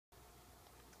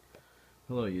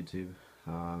Hello YouTube.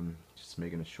 Just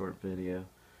making a short video.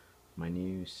 My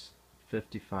new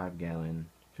 55-gallon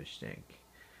fish tank.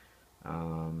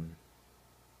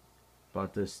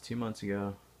 Bought this 2 months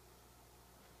ago,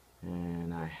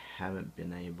 and I haven't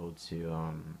been able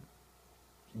to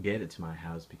get it to my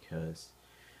house because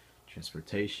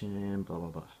transportation, blah blah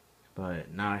blah.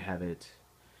 But now I have it,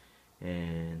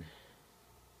 and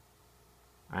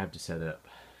I have to set it up.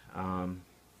 I'm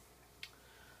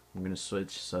gonna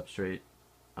switch substrate.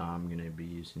 I'm gonna be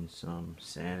using some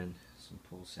sand, some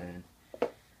pool sand,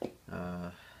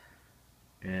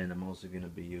 and I'm also gonna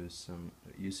be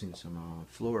using some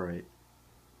fluorite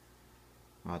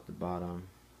at the bottom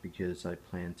because I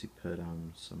plan to put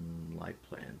some light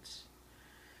plants.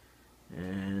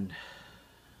 And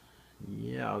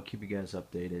yeah, I'll keep you guys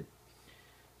updated.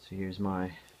 So here's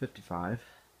my 55.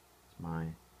 It's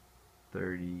my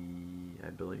 30, I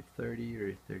believe 30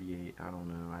 or 38. I don't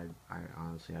know. I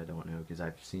honestly I don't know because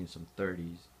I've seen some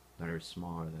 30s that are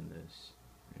smaller than this,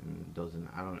 and it doesn't.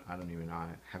 I don't even know.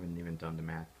 I haven't even done the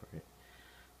math for it.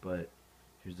 But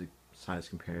here's the size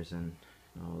comparison.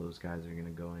 All those guys are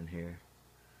gonna go in here.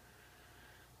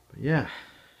 But yeah,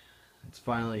 it's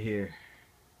finally here.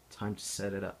 Time to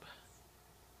set it up.